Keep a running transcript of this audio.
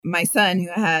my son,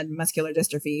 who had muscular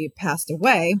dystrophy, passed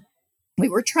away, we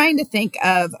were trying to think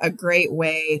of a great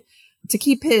way to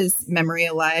keep his memory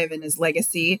alive and his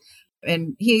legacy.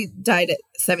 And he died at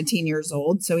 17 years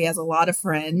old, so he has a lot of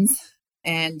friends.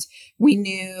 And we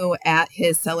knew at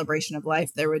his celebration of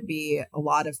life, there would be a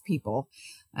lot of people.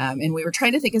 And we were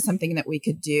trying to think of something that we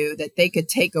could do that they could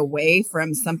take away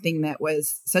from something that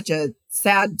was such a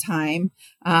sad time,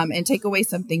 and take away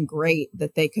something great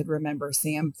that they could remember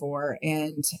Sam for.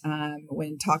 And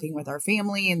when talking with our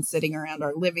family and sitting around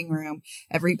our living room,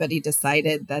 everybody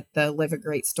decided that the Live a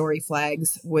Great Story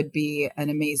flags would be an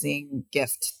amazing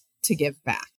gift to give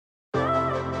back.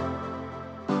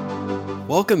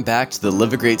 Welcome back to the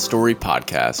Live a Great Story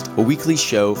podcast, a weekly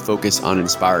show focused on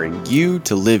inspiring you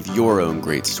to live your own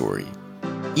great story.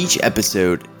 Each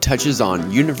episode touches on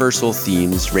universal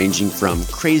themes ranging from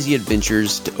crazy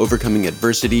adventures to overcoming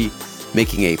adversity,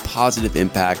 making a positive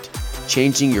impact,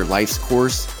 changing your life's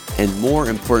course, and more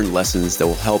important lessons that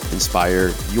will help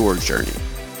inspire your journey.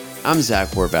 I'm Zach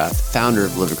Horvath, founder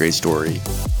of Live a Great Story,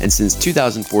 and since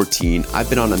 2014, I've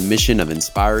been on a mission of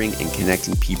inspiring and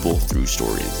connecting people through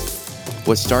stories.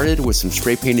 What started with some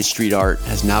spray-painted street art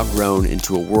has now grown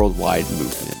into a worldwide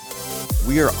movement.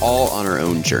 We are all on our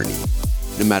own journey.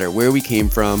 No matter where we came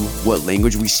from, what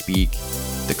language we speak,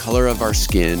 the color of our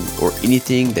skin, or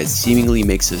anything that seemingly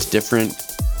makes us different,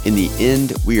 in the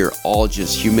end, we are all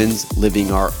just humans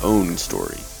living our own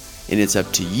story. And it's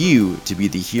up to you to be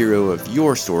the hero of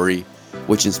your story,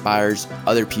 which inspires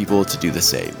other people to do the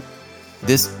same.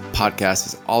 This podcast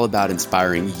is all about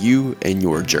inspiring you and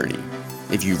your journey.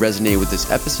 If you resonate with this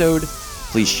episode,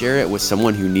 please share it with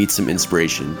someone who needs some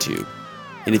inspiration too.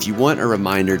 And if you want a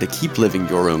reminder to keep living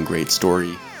your own great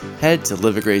story, head to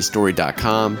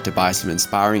liveagreatstory.com to buy some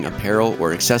inspiring apparel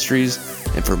or accessories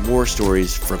and for more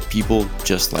stories from people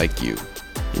just like you.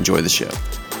 Enjoy the show.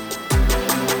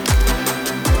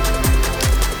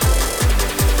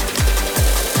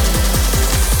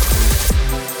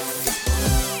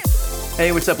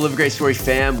 Hey, what's up, Live a Great Story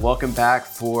fam? Welcome back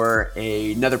for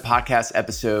another podcast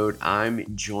episode.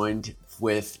 I'm joined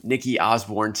with Nikki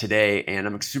Osborn today, and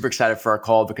I'm super excited for our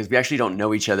call because we actually don't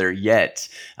know each other yet.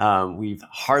 We've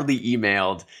hardly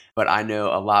emailed, but I know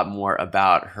a lot more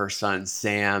about her son,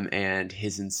 Sam, and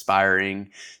his inspiring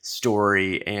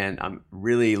story. And I'm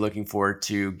really looking forward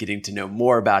to getting to know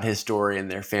more about his story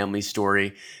and their family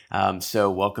story.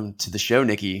 So welcome to the show,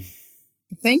 Nikki.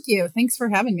 Thank you. Thanks for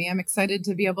having me. I'm excited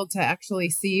to be able to actually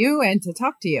see you and to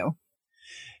talk to you.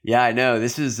 Yeah, I know.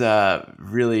 This is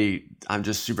really, I'm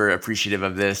just super appreciative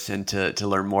of this and to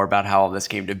learn more about how all this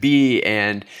came to be.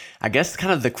 And I guess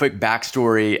kind of the quick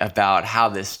backstory about how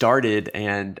this started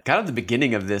and kind of the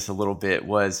beginning of this a little bit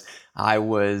was I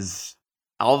was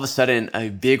all of a sudden a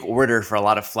big order for a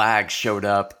lot of flags showed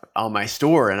up on my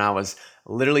store. And I was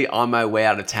literally on my way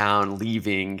out of town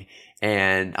leaving.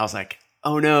 And I was like,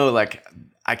 oh no, like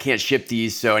I can't ship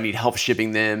these, so I need help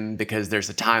shipping them because there's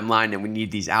a timeline and we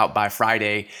need these out by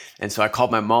Friday. And so I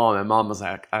called my mom. My mom was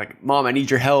like, Mom, I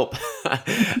need your help.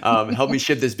 Help me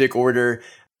ship this big order.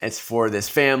 It's for this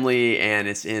family and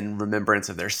it's in remembrance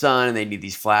of their son. And they need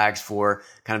these flags for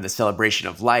kind of the celebration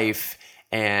of life.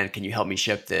 And can you help me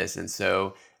ship this? And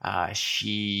so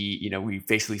we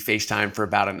basically FaceTimed for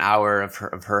about an hour of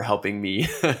her helping me,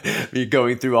 me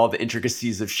going through all the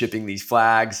intricacies of shipping these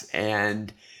flags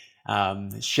and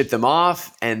ship them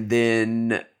off. And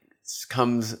then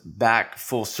comes back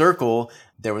full circle.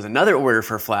 There was another order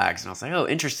for flags. And I was like, oh,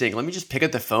 interesting. Let me just pick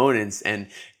up the phone and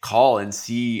call and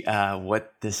see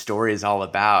what this story is all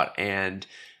about. And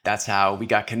that's how we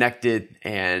got connected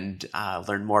and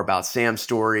learned more about Sam's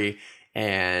story.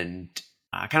 And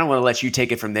I kind of want to let you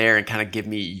take it from there and kind of give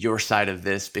me your side of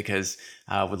this because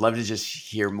I would love to just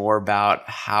hear more about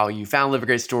how you found Live a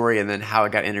Great Story and then how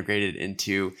it got integrated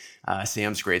into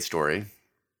Sam's great story.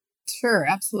 Sure,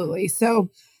 absolutely. So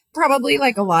probably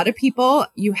like a lot of people,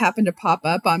 you happen to pop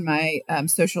up on my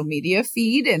social media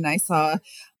feed and I saw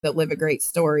the Live a Great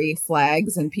Story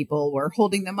flags and people were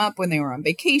holding them up when they were on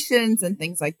vacations and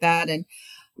things like that. And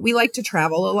we like to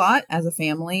travel a lot as a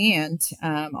family and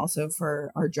also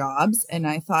for our jobs. And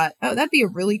I thought, oh, that'd be a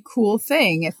really cool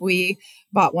thing if we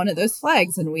bought one of those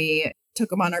flags and we took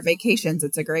them on our vacations.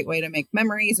 It's a great way to make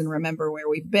memories and remember where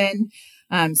we've been.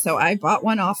 So I bought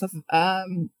one off of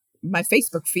my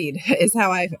Facebook feed is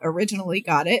how I originally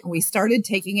got it. We started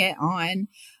taking it on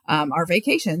our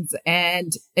vacations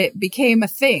and it became a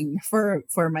thing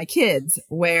for my kids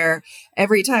where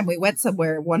every time we went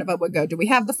somewhere, one of them would go, do we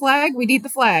have the flag? We need the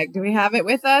flag. Do we have it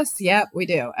with us? Yep, we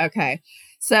do. Okay.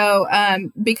 So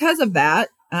because of that,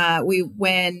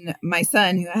 when my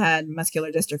son who had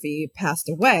muscular dystrophy passed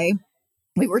away,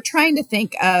 we were trying to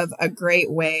think of a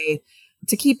great way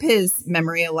to keep his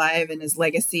memory alive and his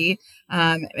legacy.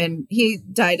 And he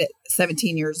died at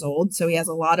 17 years old, so he has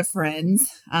a lot of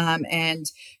friends.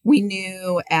 And we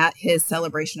knew at his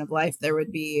celebration of life, there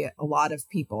would be a lot of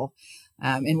people.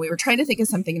 And we were trying to think of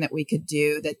something that we could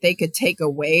do that they could take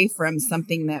away from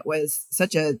something that was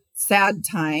such a sad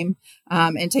time,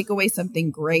 and take away something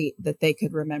great that they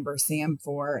could remember Sam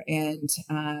for. And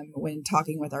when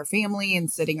talking with our family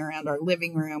and sitting around our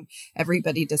living room,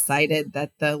 everybody decided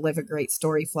that the Live a Great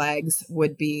Story flags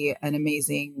would be an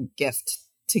amazing gift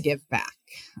to give back.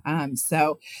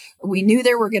 So we knew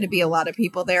there were going to be a lot of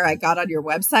people there. I got on your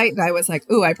website and I was like,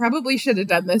 "Ooh, I probably should have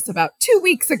done this about 2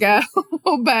 weeks ago,"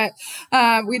 but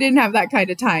we didn't have that kind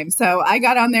of time. So I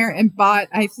got on there and bought,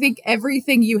 I think,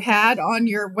 everything you had on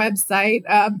your website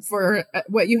for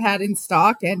what you had in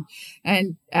stock,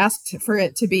 and asked for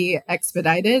it to be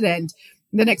expedited. And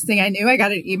the next thing I knew, I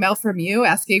got an email from you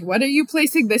asking, "What are you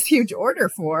placing this huge order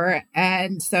for?"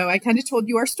 And so I kind of told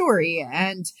you our story.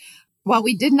 And while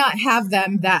we did not have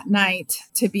them that night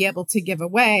to be able to give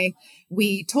away,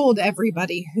 we told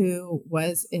everybody who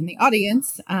was in the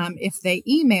audience, if they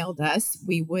emailed us,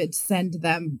 we would send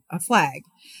them a flag,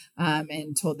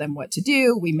 and told them what to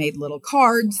do. We made little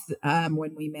cards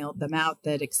when we mailed them out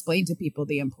that explained to people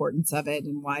the importance of it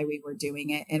and why we were doing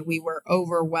it. And we were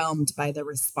overwhelmed by the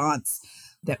response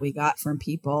that we got from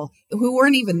people who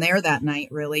weren't even there that night,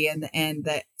 really, and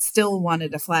that still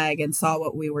wanted a flag and saw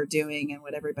what we were doing and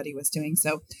what everybody was doing.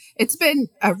 So it's been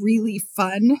a really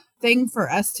fun thing for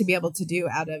us to be able to do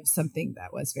out of something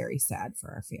that was very sad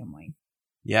for our family.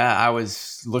 Yeah, I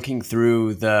was looking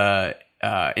through the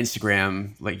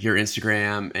Instagram, like your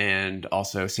Instagram and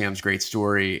also Sam's great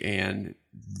story, and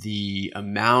the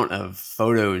amount of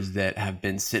photos that have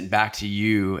been sent back to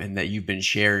you and that you've been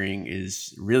sharing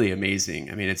is really amazing.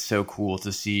 I mean, it's so cool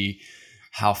to see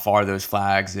how far those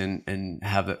flags and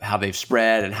how they've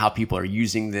spread and how people are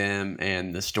using them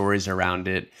and the stories around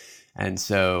it. And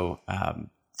so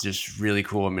just really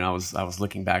cool. I mean, I was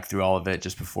looking back through all of it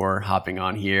just before hopping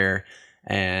on here.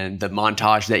 And the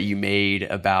montage that you made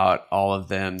about all of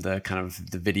them, the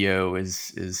video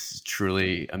is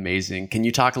truly amazing. Can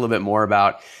you talk a little bit more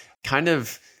about kind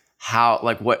of how,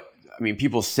 like what, I mean,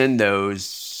 people send those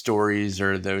stories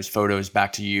or those photos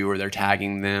back to you or they're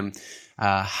tagging them.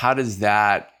 How do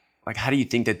you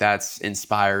think that that's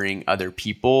inspiring other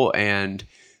people? And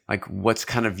like, what's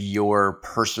kind of your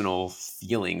personal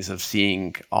feelings of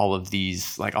seeing all of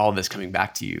these, like all of this coming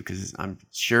back to you? Because I'm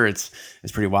sure it's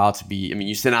pretty wild to be, I mean,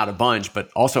 you sent out a bunch,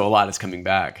 but also a lot is coming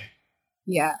back.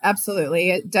 Yeah,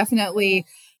 absolutely. It definitely,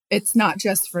 it's not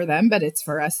just for them, but it's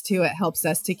for us too. It helps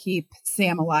us to keep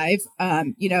Sam alive.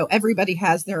 Everybody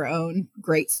has their own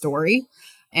great story,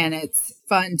 and it's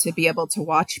fun to be able to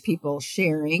watch people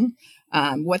sharing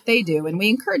what they do. And we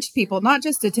encourage people not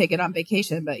just to take it on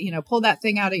vacation, but, pull that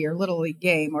thing out of your little league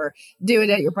game or do it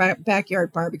at your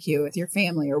backyard barbecue with your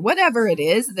family or whatever it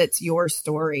is that's your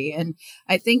story. And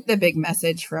I think the big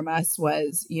message from us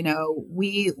was,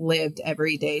 we lived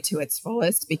every day to its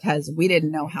fullest because we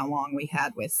didn't know how long we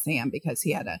had with Sam because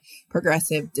he had a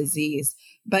progressive disease.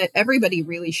 But everybody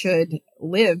really should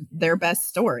live their best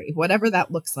story, whatever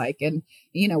that looks like. And,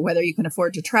 whether you can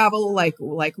afford to travel like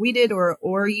we did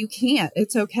or you can't,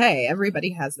 it's okay.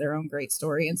 Everybody has their own great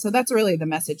story. And so that's really the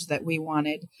message that we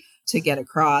wanted to get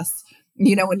across.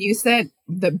 When you sent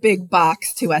the big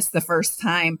box to us the first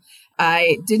time,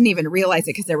 I didn't even realize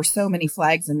it because there were so many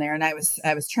flags in there, and I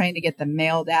was trying to get them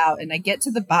mailed out, and I get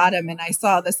to the bottom and I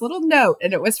saw this little note,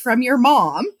 and it was from your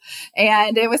mom,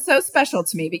 and it was so special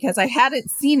to me because I hadn't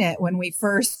seen it when we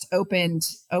first opened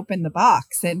the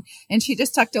box, and she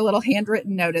just tucked a little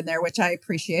handwritten note in there, which I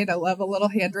appreciate. I love a little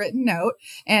handwritten note,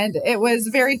 and it was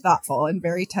very thoughtful and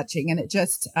very touching, and it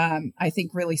just I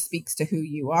think really speaks to who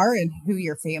you are and who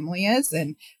your family is,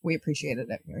 and we appreciated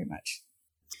it very much.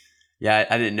 Yeah,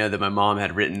 I didn't know that my mom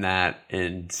had written that.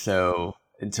 And so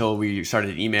until we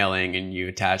started emailing and you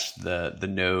attached the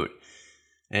note,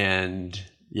 and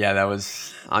yeah, that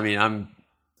was, I mean,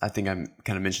 I think I'm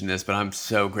kind of mentioned this, but I'm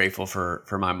so grateful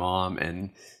for my mom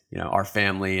and, our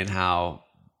family and how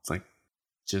it's like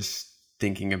just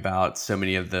thinking about so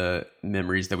many of the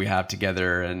memories that we have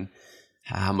together and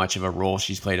how much of a role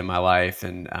she's played in my life.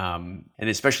 And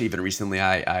especially even recently,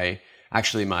 I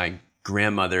actually, my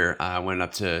grandmother, went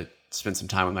up to spend some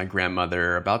time with my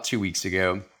grandmother about 2 weeks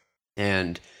ago,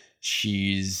 and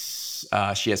she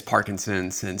has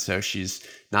Parkinson's, and so she's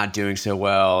not doing so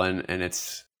well, and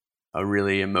it's a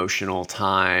really emotional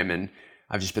time. And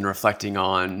I've just been reflecting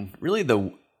on really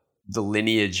the the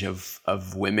lineage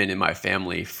of women in my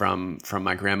family from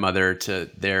my grandmother to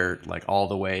their like all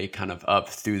the way kind of up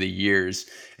through the years.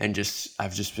 And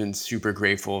I've just been super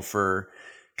grateful for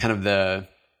kind of the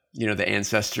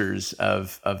ancestors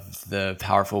of the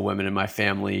powerful women in my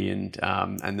family, and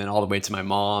then all the way to my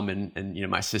mom and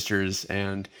my sisters.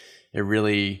 And it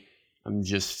really, I'm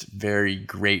just very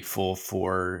grateful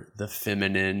for the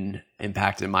feminine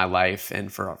impact in my life,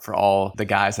 and for all the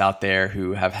guys out there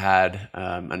who have had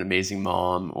an amazing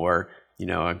mom or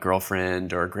a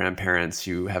girlfriend or grandparents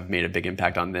who have made a big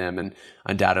impact on them. And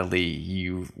undoubtedly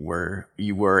you were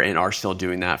and are still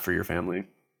doing that for your family.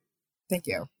 Thank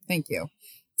you.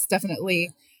 It's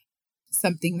definitely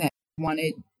something that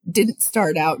didn't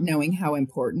start out knowing how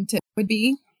important it would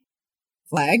be,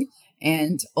 flag,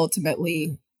 and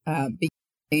ultimately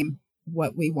became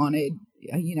what we wanted,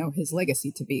 his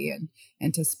legacy to be,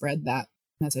 and to spread that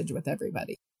message with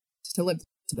everybody, to live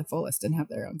to the fullest and have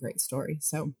their own great story.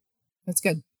 So that's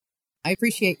good. I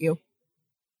appreciate you.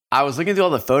 I was looking through all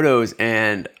the photos,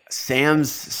 and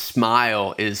Sam's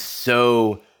smile is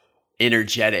so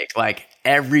energetic. Like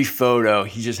every photo,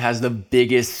 he just has the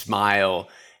biggest smile.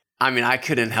 I mean, I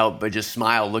couldn't help but just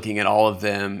smile looking at all of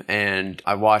them. And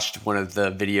I watched one of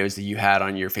the videos that you had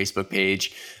on your Facebook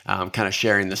page, kind of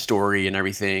sharing the story and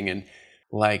everything. And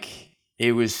like,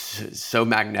 it was so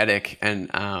magnetic, and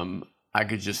I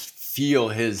could just feel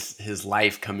his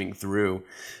life coming through.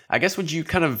 I guess, would you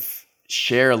kind of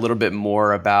share a little bit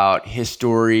more about his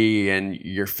story and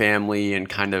your family and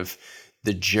kind of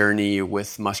the journey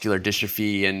with muscular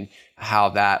dystrophy, and how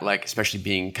that, like, especially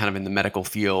being kind of in the medical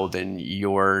field and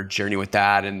your journey with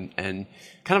that, and kind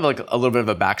of like a little bit of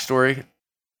a backstory?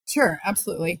 Sure,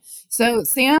 absolutely. So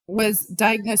Sam was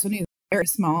diagnosed when he was very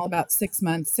small, about 6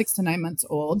 to 9 months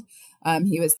old.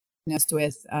 He was diagnosed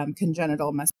with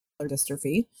congenital muscular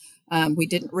dystrophy. We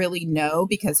didn't really know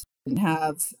because he didn't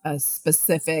have a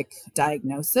specific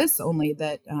diagnosis, only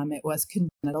that it was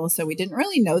congenital. So we didn't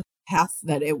really know the path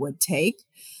that it would take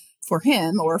for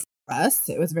him or for us.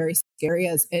 It was very scary,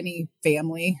 as any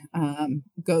family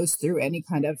goes through any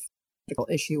kind of medical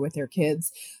issue with their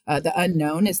kids. The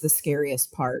unknown is the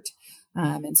scariest part.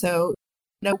 And so,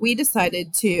 we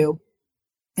decided to,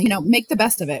 make the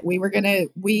best of it. We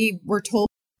were told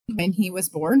when he was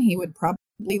born, he would probably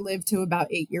live to about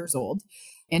 8 years old,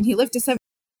 and he lived to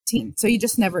 17. So you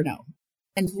just never know.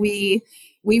 And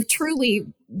we've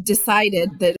truly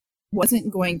decided that it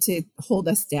wasn't going to hold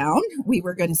us down. We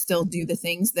were going to still do the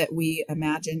things that we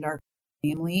imagined our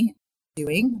family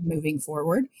doing moving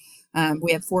forward.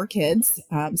 We have 4 kids.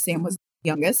 Sam was the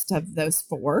youngest of those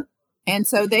 4. And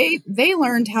so they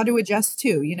learned how to adjust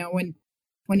too.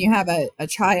 When you have a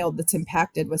child that's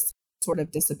impacted with some sort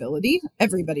of disability,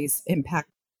 everybody's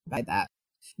impacted by that.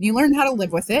 And you learn how to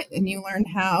live with it, and you learn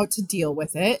how to deal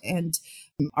with it. And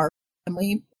our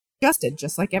family adjusted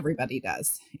just like everybody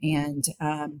does. And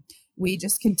we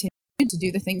just continued to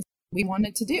do the things we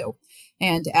wanted to do.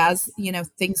 And as,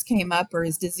 things came up or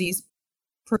his disease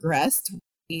progressed,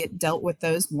 we dealt with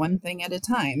those one thing at a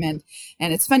time. And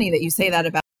it's funny that you say that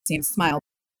about Sam's smile,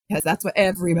 because that's what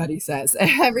everybody says.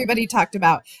 Everybody talked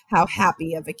about how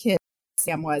happy of a kid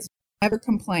Sam was. Never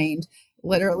complained,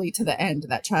 literally to the end.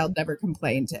 That child never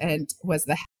complained and was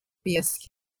the happiest kid.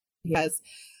 He has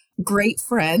great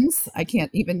friends. I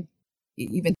can't even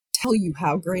tell you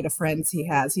how great of friends he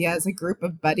has. He has a group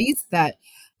of buddies that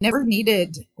never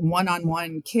needed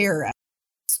one-on-one care at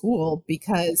school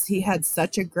because he had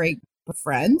such a great group of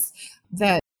friends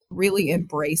that really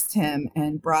embraced him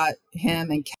and brought him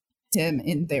and kept him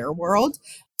in their world.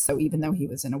 So even though he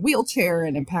was in a wheelchair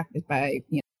and impacted by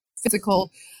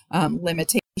physical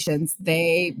limitations,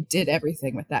 they did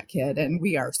everything with that kid, and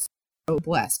we are so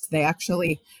blessed. They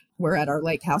actually, we're at our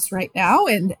lake house right now,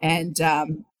 and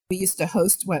we used to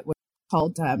host what was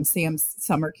called Sam's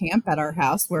summer camp at our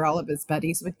house, where all of his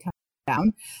buddies would come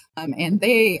down, and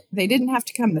they didn't have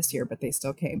to come this year, but they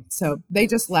still came. So they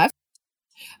just left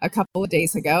a couple of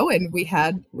days ago, and we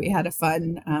had a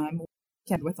fun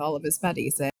weekend with all of his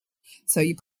buddies. And so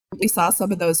you probably saw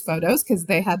some of those photos because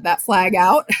they had that flag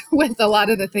out with a lot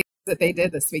of the things that they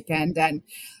did this weekend. And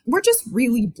we're just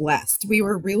really blessed. We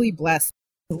were really blessed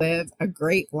to live a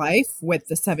great life with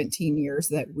the 17 years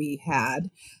that we had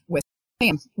with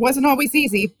Sam. Wasn't always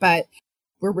easy, but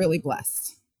we're really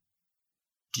blessed.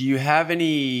 Do you have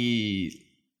any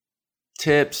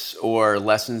tips or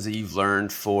lessons that you've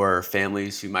learned for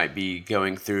families who might be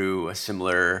going through a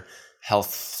similar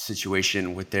health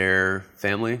situation with their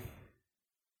family?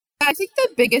 I think the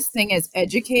biggest thing is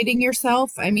educating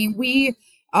yourself. I mean, we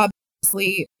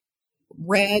obviously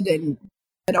read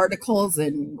articles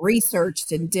and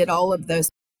researched and did all of those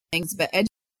things, but educating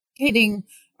educating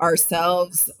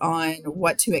ourselves on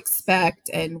what to expect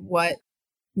and what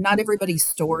not everybody's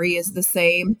story is the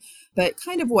same, but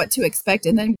kind of what to expect.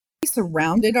 And then we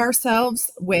surrounded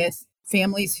ourselves with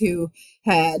families who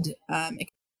had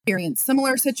experienced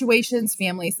similar situations,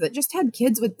 families that just had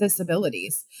kids with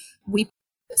disabilities. We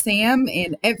put Sam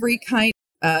in every kind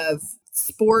of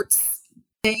sports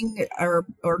thing or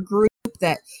group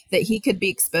that he could be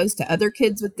exposed to other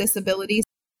kids with disabilities,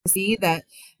 to see that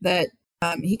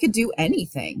he could do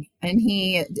anything, and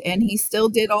he still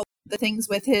did all the things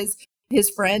with his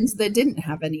friends that didn't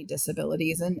have any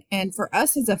disabilities. And for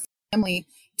us as a family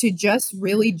to just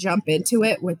really jump into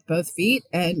it with both feet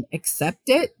and accept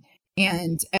it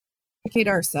and educate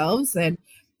ourselves and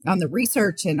on the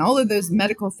research and all of those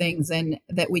medical things and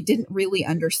that we didn't really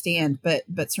understand,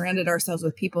 but surrounded ourselves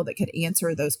with people that could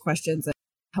answer those questions and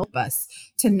help us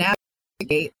to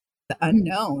navigate the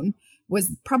unknown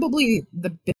was probably the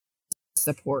biggest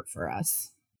support for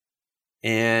us.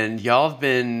 And y'all have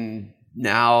been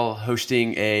now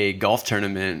hosting a golf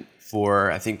tournament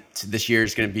for, I think this year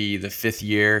is going to be the 5th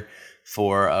year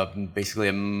for basically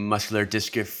a muscular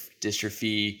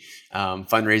dystrophy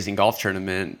fundraising golf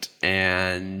tournament.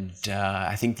 And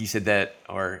I think you said that,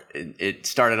 or it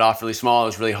started off really small, it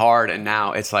was really hard, and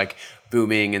now it's like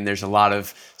booming and there's a lot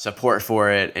of support for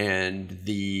it, and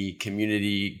the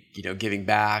community, giving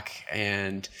back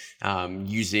and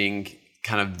using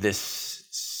kind of this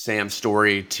Sam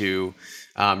story to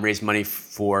raise money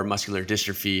for muscular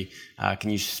dystrophy.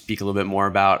 Can you speak a little bit more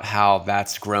about how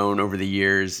that's grown over the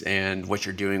years and what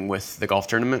you're doing with the golf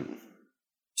tournament?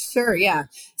 Sure, yeah.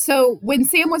 So when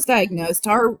Sam was diagnosed,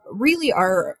 our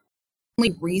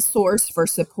only resource for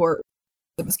support,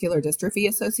 the Muscular Dystrophy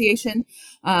Association.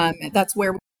 That's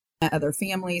where we met other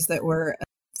families that were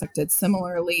affected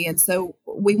similarly. And so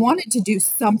we wanted to do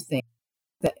something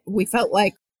that we felt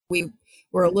like we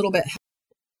were a little bit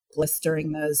helpless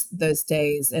during those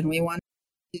days. And we wanted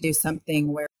to do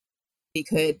something where we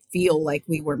could feel like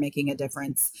we were making a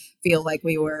difference, feel like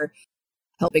we were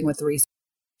helping with the research,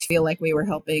 feel like we were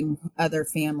helping other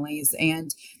families.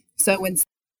 And so when Sam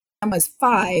was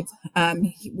 5,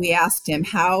 we asked him,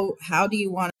 how do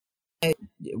you want to,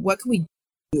 what can we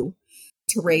do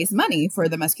to raise money for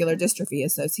the Muscular Dystrophy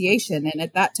Association? And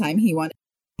at that time, he wanted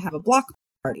to have a block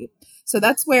party. So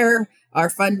that's where our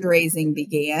fundraising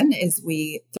began, is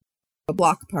we threw a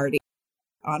block party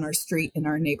on our street in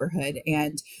our neighborhood.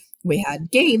 And we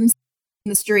had games in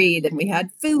the street, and we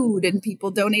had food, and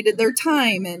people donated their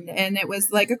time, and it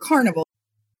was like a carnival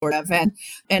sort of.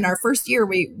 And our first year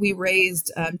we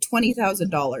raised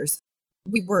 $20,000.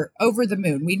 We were over the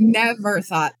moon. We never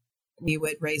thought we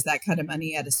would raise that kind of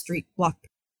money at a street block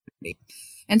party.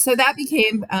 And so that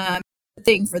became a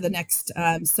thing for the next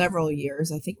several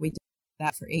years. I think we did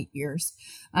that for 8 years.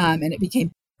 And it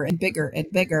became bigger and bigger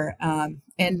and bigger.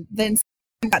 And then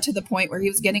got to the point where he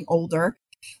was getting older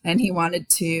and he wanted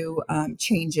to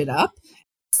change it up.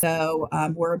 So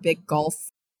we're a big golf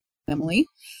family.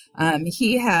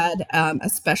 He had a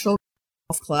special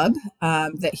golf club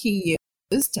that he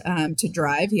used to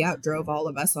drive. He outdrove all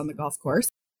of us on the golf course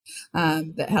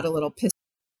that had a little piston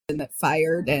that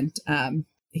fired, and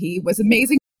he was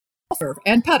amazing golfer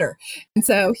and putter. And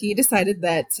so he decided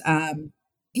that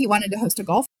he wanted to host a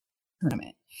golf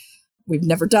tournament. We've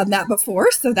never done that before,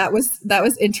 so that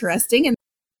was interesting. And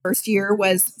the first year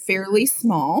was fairly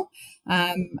small.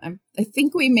 I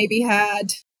think we maybe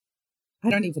had, I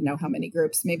don't even know how many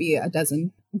groups, maybe a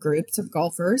dozen groups of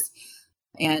golfers.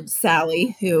 And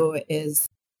Sally, who is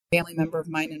a family member of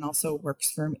mine and also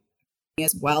works for me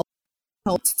as well,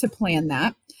 helped to plan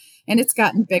that. And it's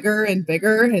gotten bigger and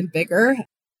bigger and bigger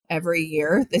every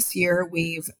year. This year,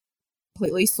 we've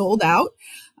completely sold out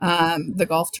the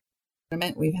golf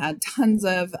tournament. We've had tons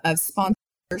of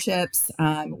sponsorships.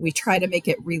 We try to make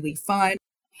it really fun.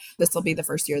 This will be the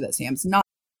first year that Sam's not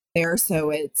there, so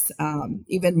it's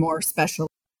even more special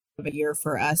of a year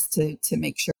for us to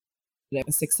make sure that it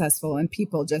was successful, and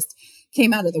people just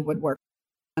came out of the woodwork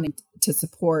wanting to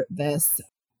support this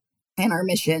and our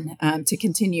mission to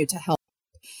continue to help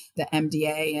the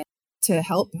MDA and to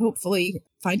help hopefully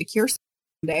find a cure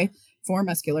someday for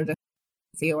muscular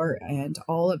dystrophy and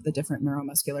all of the different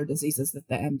neuromuscular diseases that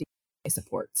the MDA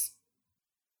supports.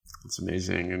 It's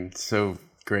amazing and so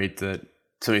great that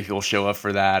so many people show up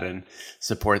for that and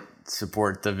support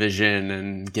the vision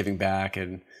and giving back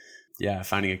and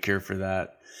finding a cure for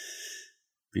that.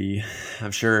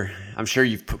 I'm sure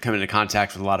you've come into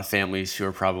contact with a lot of families who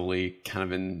are probably kind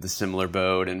of in the similar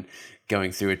boat and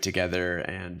going through it together,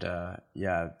 and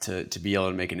to be able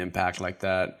to make an impact like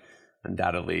that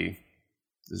undoubtedly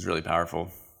is really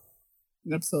powerful.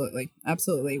 Absolutely.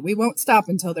 Absolutely. We won't stop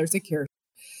until there's a cure.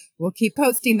 We'll keep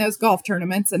hosting those golf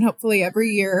tournaments, and hopefully every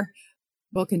year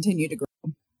we'll continue to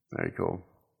grow. Very cool.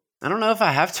 I don't know if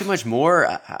I have too much more.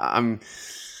 I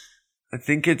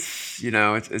think it's,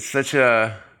 it's such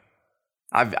a,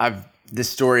 this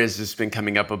story has just been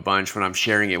coming up a bunch when I'm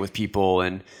sharing it with people.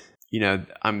 And,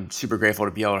 I'm super grateful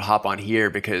to be able to hop on here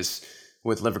because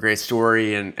with Live a Great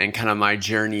Story and kind of my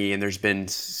journey, and there's been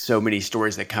so many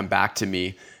stories that come back to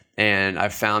me. And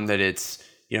I've found that it's,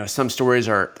 some stories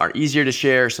are easier to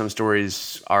share. Some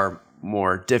stories are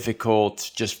more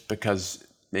difficult just because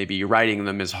maybe writing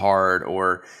them is hard,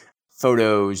 or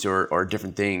photos or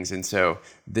different things. And so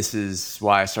this is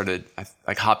why I started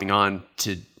like hopping on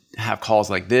to have calls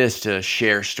like this to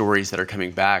share stories that are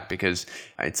coming back, because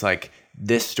it's like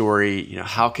this story,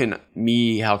 how can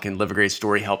Live a Great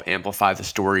Story help amplify the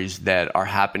stories that are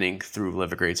happening through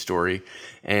Live a Great Story?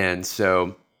 And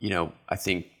so, I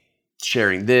think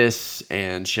sharing this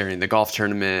and sharing the golf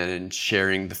tournament and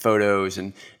sharing the photos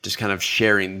and just kind of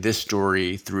sharing this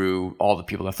story through all the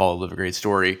people that follow Live a Great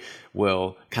Story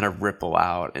will kind of ripple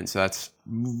out. And so that's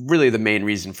really the main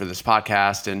reason for this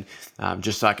podcast. And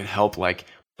just so I can help like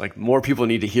more people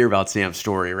need to hear about Sam's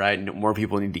story, right? And more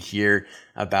people need to hear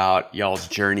about y'all's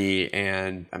journey.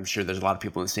 And I'm sure there's a lot of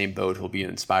people in the same boat who will be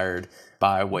inspired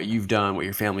by what you've done, what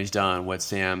your family's done, what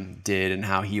Sam did and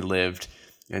how he lived.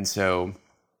 And so,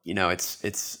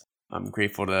 I'm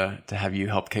grateful to have you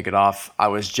help kick it off. I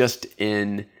was just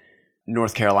in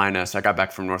North Carolina. So I got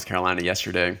back from North Carolina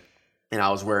yesterday, and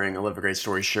I was wearing a Live a Great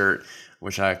Story shirt,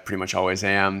 which I pretty much always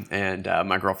am. And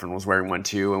my girlfriend was wearing one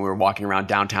too. And we were walking around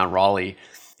downtown Raleigh,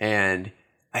 and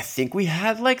I think we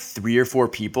had like 3 or 4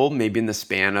 people, maybe in the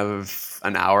span of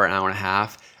an hour and a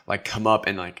half, like come up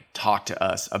and like talk to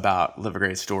us about Live a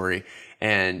Great Story.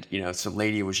 And, some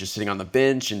lady was just sitting on the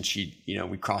bench, and she,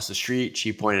 we crossed the street,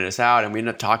 she pointed us out, and we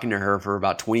ended up talking to her for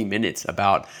about 20 minutes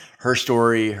about her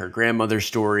story, her grandmother's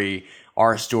story,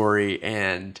 our story.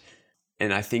 And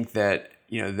I think that,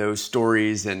 those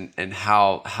stories and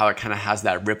how it kind of has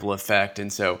that ripple effect.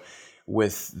 And so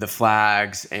with the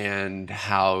flags and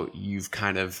how you've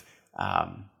kind of,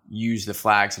 use the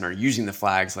flags and are using the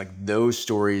flags, like those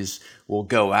stories will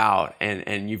go out,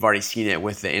 and you've already seen it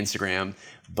with the Instagram.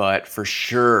 But for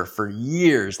sure, for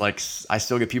years, like I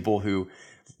still get people who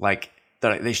like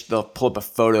they'll pull up a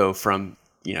photo from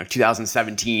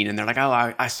 2017, and they're like,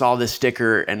 oh, I saw this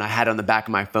sticker and I had it on the back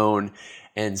of my phone.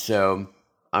 And so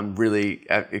I'm really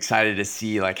excited to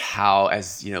see like how,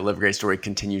 as Live a Great Story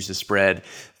continues to spread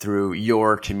through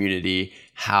your community,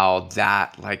 how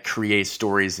that like creates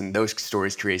stories, and those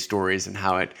stories create stories, and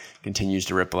how it continues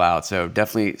to ripple out. So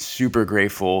definitely super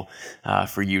grateful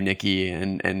for you, Nikki,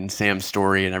 and Sam's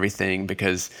story and everything,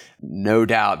 because no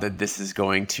doubt that this is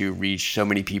going to reach so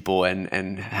many people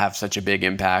and have such a big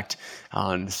impact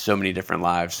on so many different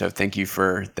lives. So thank you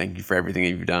for everything that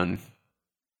you've done.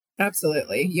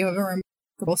 Absolutely. You have a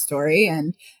remarkable story,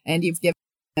 and you've given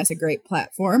us a great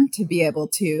platform to be able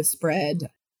to spread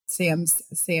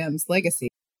Sam's legacy.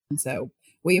 And so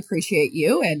we appreciate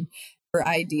you and your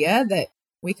idea that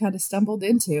we kind of stumbled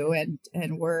into,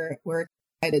 and we're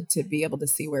excited to be able to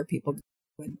see where people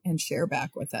go and share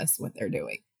back with us what they're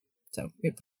doing. So we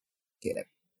appreciate it.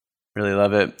 Really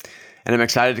love it. And I'm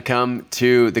excited to come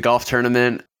to the golf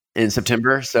tournament in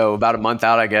September. So about a month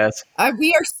out, I guess.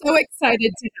 We are so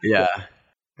excited to Yeah.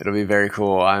 It'll be very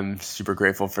cool. I'm super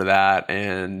grateful for that.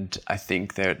 And I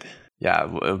think that,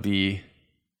 that'll be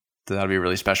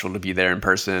really special to be there in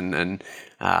person. And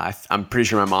I'm pretty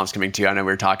sure my mom's coming too. I know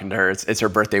we were talking to her. It's her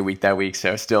birthday week that week.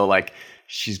 So still like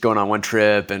she's going on one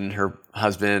trip, and her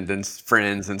husband and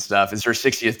friends and stuff. It's her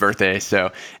 60th birthday.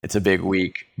 So it's a big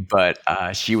week, but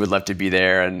she would love to be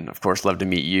there, and of course love to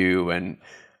meet you. And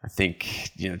I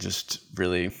think, just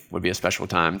really would be a special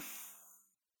time.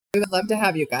 We would love to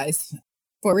have you guys.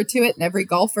 Forward to it. And every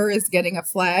golfer is getting a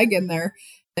flag in their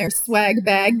swag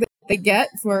bag that they get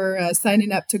for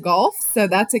signing up to golf. So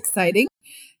that's exciting.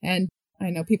 And I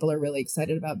know people are really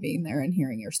excited about being there and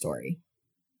hearing your story.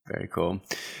 Very cool.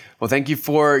 Well, thank you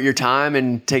for your time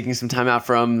and taking some time out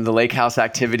from the lake house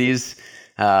activities.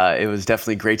 It was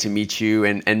definitely great to meet you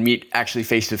and meet actually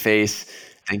face to face.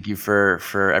 Thank you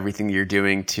for everything you're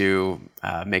doing to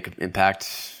make an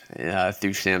impact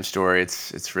through Sam's story.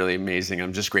 It's really amazing.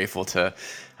 I'm just grateful to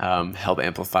help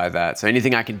amplify that. So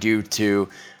anything I can do to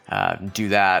do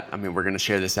that, I mean, we're going to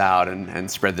share this out and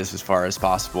spread this as far as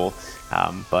possible.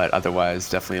 But otherwise,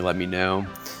 definitely let me know.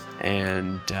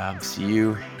 And see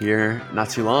you here not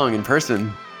too long in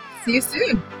person. See you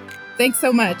soon. Thanks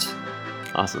so much.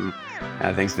 Awesome.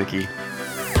 Thanks, Nikki.